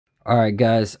All right,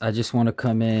 guys, I just want to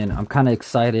come in. I'm kind of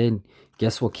excited.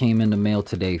 Guess what came in the mail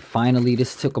today? Finally,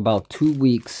 this took about 2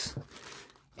 weeks.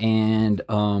 And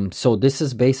so this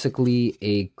is basically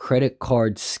a credit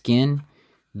card skin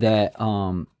that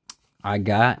I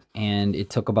got, and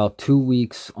it took about 2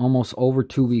 weeks, almost over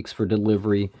 2 weeks for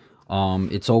delivery.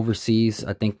 It's overseas.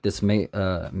 I think this made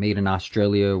in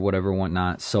Australia or whatever,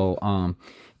 whatnot. So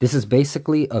this is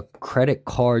basically a credit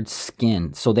card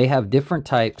skin. So they have different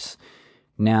types.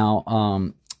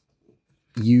 Now,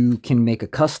 you can make a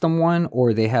custom one,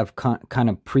 or they have kind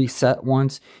of preset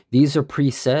ones. These are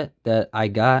preset that I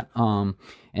got. And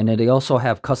then they also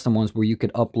have custom ones where you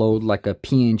could upload like a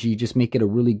PNG, just make it a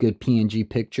really good PNG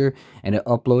picture and it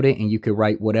upload it, and you could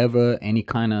write whatever, any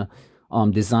kind of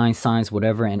design signs,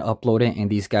 whatever, and upload it, and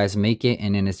these guys make it,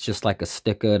 and then it's just like a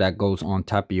sticker that goes on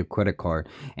top of your credit card.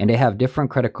 And they have different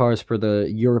credit cards. For the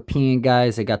European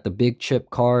guys, they got the big chip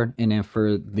card, and then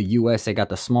for the US, they got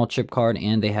the small chip card,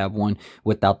 and they have one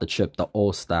without the chip, the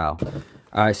old style.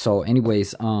 All right, so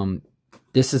anyways,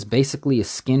 this is basically a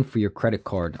skin for your credit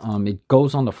card. It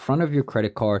goes on the front of your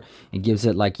credit card and gives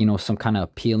it, like, you know, some kind of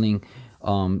appealing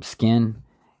skin.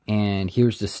 And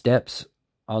here's the steps.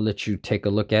 I'll let you take a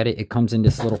look at it. It comes in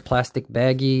this little plastic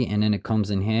baggie, and then it comes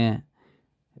in here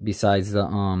besides the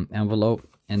envelope,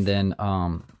 and then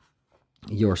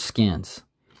your skins,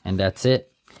 and that's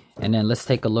it. And then let's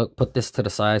take a look. Put this to the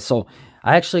side. So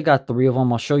I actually got 3 of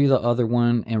them. I'll show you the other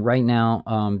one. And right now,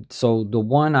 so the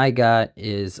one I got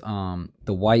is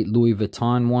the white Louis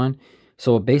Vuitton one.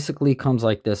 So it basically comes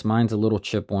like this. Mine's a little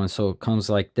chip one, so it comes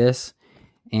like this,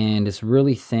 and it's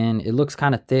really thin. It looks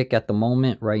kind of thick at the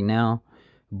moment right now,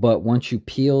 but once you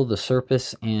peel the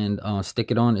surface and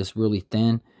stick it on, it's really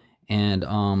thin. And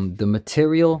the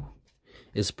material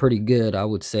is pretty good, I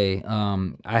would say.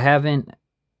 I haven't,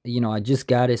 you know, I just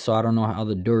got it, so I don't know how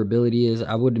the durability is.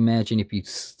 I would imagine if you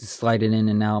slide it in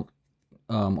and out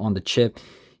on the chip,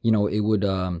 you know, it would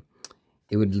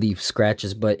leave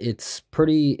scratches. But it's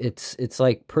pretty, it's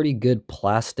like pretty good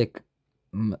plastic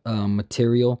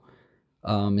material.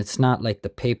 It's not like the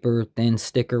paper thin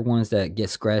sticker ones that get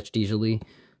scratched easily.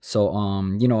 So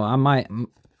you know,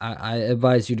 I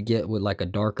advise you to get with like a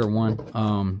darker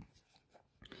one.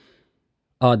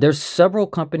 There's several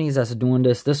companies that's doing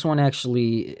this. This one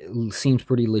actually seems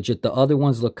pretty legit. The other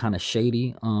ones look kind of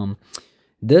shady.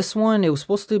 This one, it was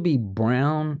supposed to be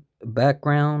brown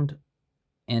background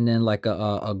and then like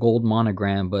a gold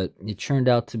monogram, but it turned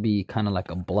out to be kind of like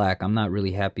a black. I'm not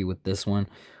really happy with this one.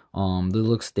 It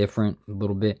looks different a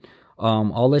little bit.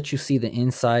 I'll let you see the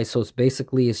inside. So it's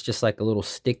basically, it's just like a little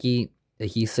sticky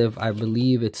adhesive. I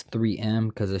believe it's 3M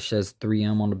because it says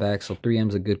 3M on the back. So 3M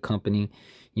is a good company,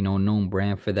 you know, known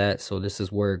brand for that. So this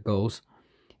is where it goes.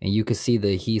 And you can see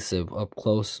the adhesive up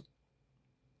close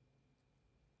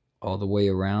all the way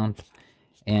around.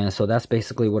 And so that's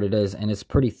basically what it is. And it's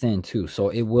pretty thin too. So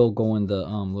it will go in the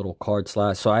little card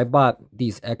slot. So I bought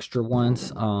these extra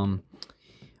ones.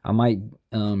 I might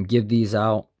give these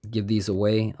out, give these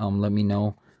away. Let me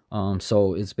know.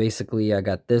 So it's basically, I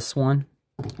got this one,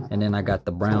 and then I got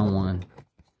the brown one.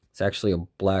 It's actually a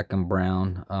black and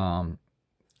brown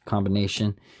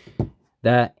combination.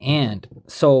 That, and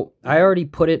so I already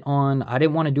put it on. I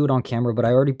didn't want to do it on camera, but I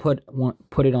already put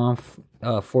it on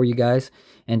for you guys.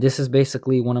 And this is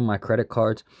basically one of my credit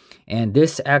cards. And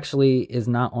this actually is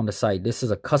not on the site. This is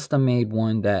a custom made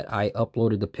one that I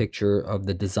uploaded the picture of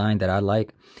the design that I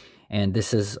like. And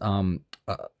this is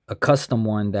a custom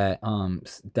one that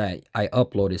I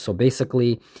uploaded. So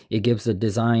basically it gives the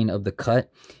design of the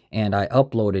cut, and I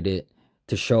uploaded it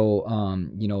to show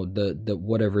you know, the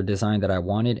whatever design that I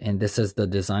wanted. And this is the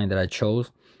design that I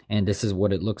chose, and this is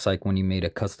what it looks like when you made a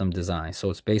custom design. So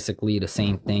it's basically the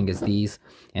same thing as these,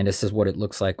 and this is what it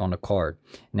looks like on the card.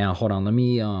 Now hold on, let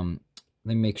me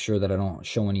make sure that I don't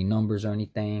show any numbers or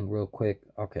anything real quick.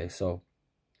 Okay, so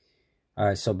all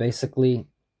right, so basically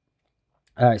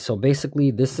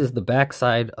this is the back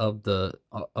side of the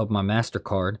my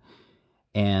MasterCard,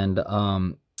 and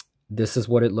this is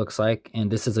what it looks like. And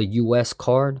this is a US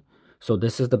card, so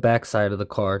this is the back side of the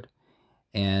card,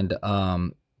 and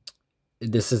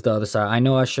this is the other side. I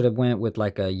know I should have went with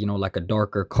like a, you know, like a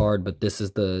darker card, but this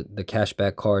is the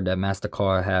cashback card that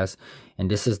MasterCard has,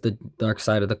 and this is the dark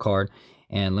side of the card.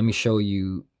 And let me show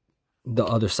you the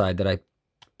other side that I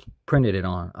printed it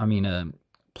on. I mean,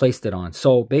 placed it on.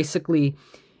 So basically,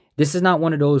 this is not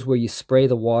one of those where you spray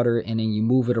the water and then you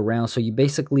move it around. So you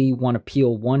basically want to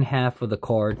peel one half of the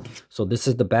card. So this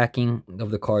is the backing of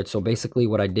the card. So basically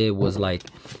what I did was, like,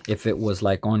 if it was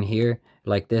like on here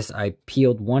like this, I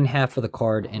peeled one half of the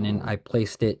card and then I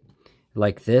placed it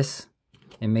like this.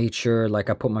 and made sure like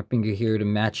I put my finger here to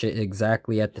match it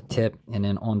exactly at the tip, and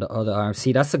then on the other arm.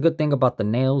 See, that's the good thing about the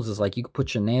nails, is like you can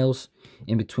put your nails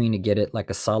in between to get it like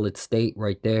a solid state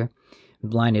right there.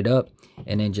 Line it up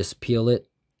and then just peel it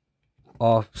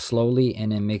off slowly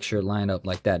and then make sure it line up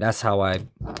like that. That's how I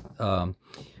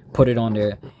put it on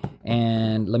there.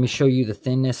 And let me show you the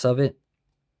thinness of it.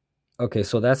 Okay,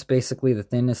 so that's basically the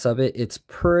thinness of it. It's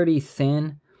pretty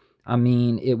thin. I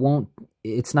mean,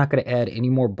 it's not going to add any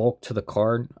more bulk to the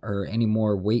card or any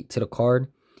more weight to the card.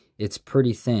 It's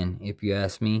pretty thin, if you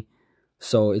ask me.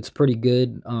 So it's pretty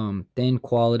good, thin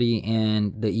quality.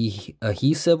 And the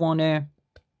adhesive on there,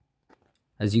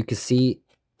 as you can see,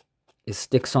 it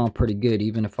sticks on pretty good.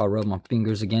 Even if I rub my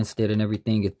fingers against it and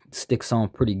everything, it sticks on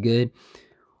pretty good.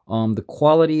 The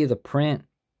quality of the print,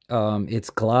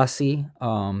 it's glossy.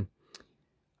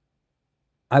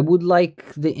 I would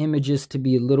like the images to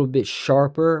be a little bit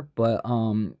sharper, but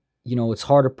you know, it's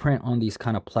hard to print on these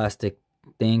kind of plastic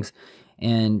things.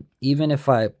 And even if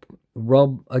I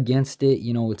rub against it,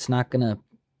 you know, it's not gonna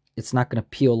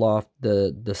peel off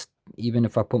the even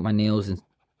if I put my nails and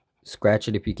scratch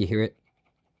it, if you can hear it,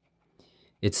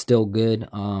 it's still good.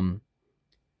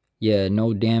 Yeah,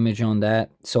 no damage on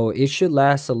that, so it should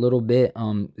last a little bit.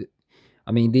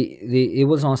 I mean, it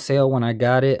was on sale when I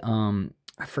got it.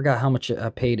 I forgot how much I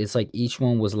paid. It's like each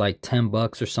one was like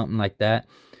 $10 or something like that.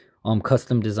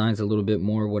 Custom designs a little bit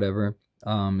more, whatever.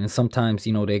 And sometimes,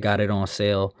 you know, they got it on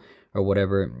sale or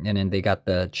whatever, and then they got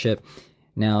the chip.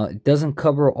 Now, it doesn't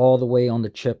cover all the way on the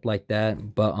chip like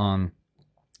that, but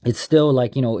it's still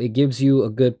like, you know, it gives you a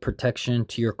good protection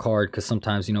to your card, because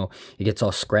sometimes, you know, it gets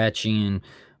all scratchy and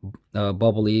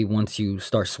bubbly once you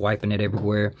start swiping it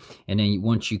everywhere. And then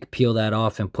once you peel that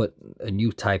off and put a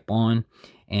new type on,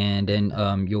 and then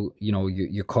you know,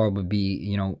 your card would be,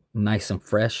 you know, nice and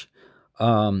fresh.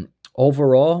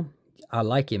 Overall, I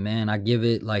like it, man. I give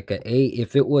it like a 8.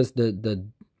 If it was the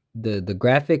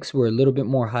graphics were a little bit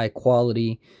more high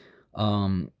quality,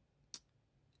 and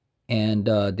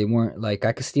they weren't like,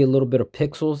 I could see a little bit of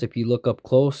pixels if you look up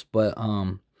close, but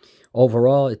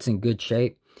overall it's in good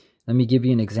shape. Let me give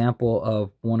you an example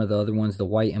of one of the other ones, the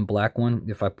white and black one.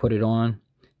 If I put it on,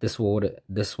 this will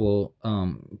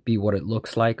be what it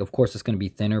looks like. Of course, it's going to be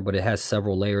thinner, but it has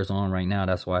several layers on right now.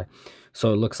 That's why.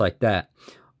 So it looks like that.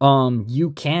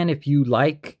 You can, if you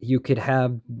like, you could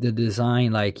have the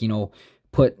design like, you know,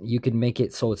 you could make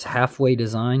it so it's halfway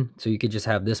design. So you could just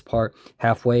have this part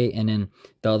halfway, and then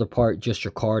the other part just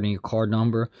your card and your card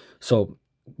number. So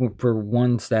for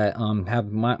ones that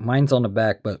have mine's on the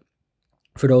back, but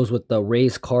for those with the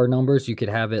raised card numbers, you could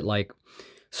have it like,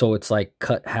 so it's like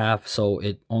cut half, so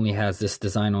it only has this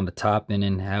design on the top, and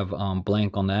then have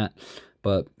blank on that.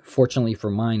 But fortunately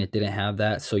for mine, it didn't have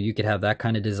that, so you could have that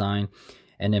kind of design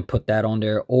and then put that on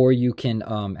there. Or you can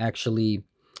actually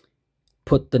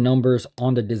put the numbers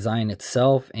on the design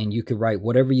itself, and you could write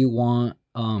whatever you want,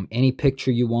 any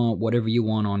picture you want, whatever you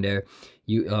want on there.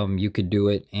 You could do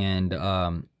it, and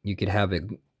you could have it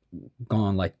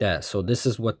gone like that. So this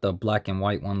is what the black and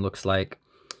white one looks like.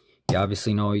 You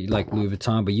obviously know you like Louis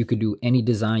Vuitton, but you could do any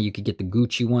design. You could get the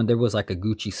Gucci one. There was like a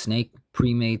Gucci snake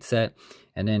pre-made set.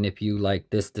 And then if you like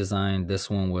this design, this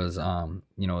one was,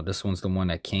 you know, this one's the one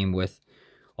that came with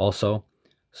also.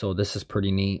 So this is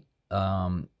pretty neat.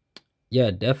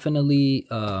 Yeah, definitely.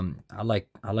 I like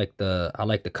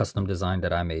the custom design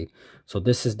that I made. So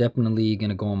this is definitely going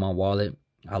to go in my wallet.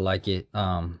 I like it.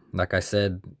 Like I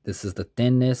said, this is the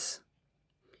thinness.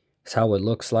 It's how it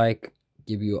looks like.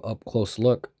 Give you an up close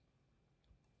look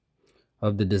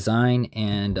of the design,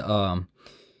 and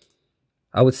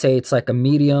I would say it's like a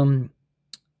medium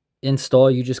install.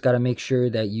 You just got to make sure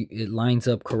that it lines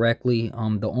up correctly.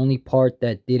 The only part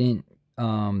that didn't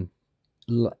line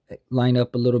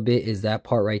up a little bit is that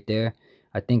part right there.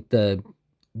 I think the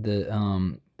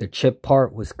chip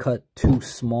part was cut too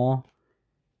small,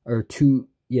 or too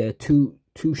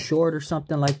short or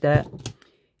something like that,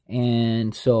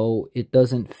 and so it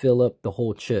doesn't fill up the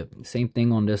whole chip. Same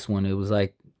thing on this one. It was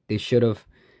like they should have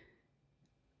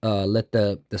let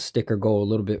the sticker go a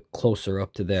little bit closer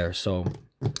up to there. So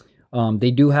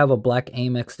they do have a black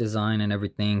Amex design and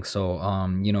everything, so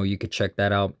you know, you could check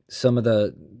that out. Some of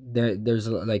there's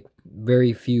like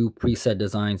very few preset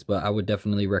designs, but I would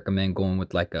definitely recommend going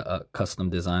with like a custom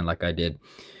design like I did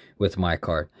with my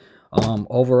card.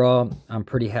 Overall, I'm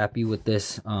pretty happy with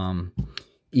this.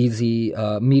 Easy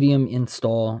medium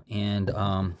install, and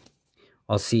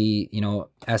I'll see, you know,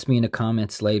 ask me in the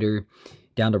comments later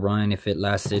down the line if it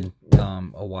lasted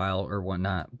a while or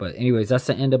whatnot. But anyways, that's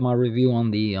the end of my review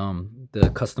on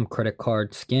the custom credit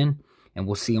card skin, and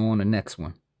we'll see you on the next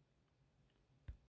one.